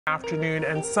Afternoon,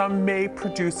 and some may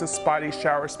produce a spotty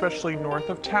shower, especially north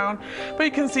of town. But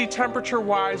you can see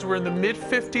temperature-wise, we're in the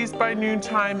mid-50s by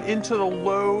noontime, into the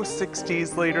low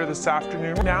 60s later this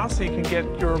afternoon now, so you can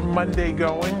get your Monday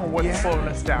going. What's slowing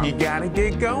us down? You gotta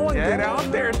get going. Get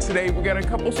out there today. We got a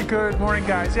couple. Good morning,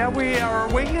 guys. Yeah, we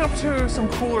are waking up to some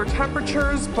cooler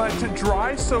temperatures, but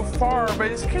dry so far.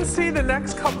 But as you can see, the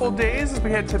next couple days as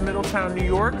we head to Middletown, New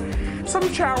York,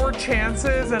 some shower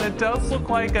chances, and it does look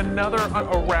like another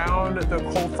around the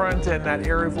cold front and that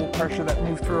area of low pressure that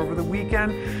moved through over the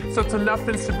weekend. So it's enough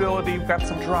instability. We've got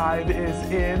some drive is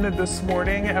in this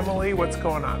morning. Emily, what's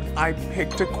going on? I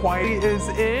picked a quiet is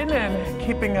in and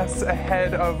keeping us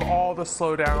ahead of all the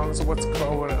slowdowns. What's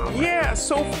going on? Yeah,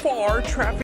 so far traffic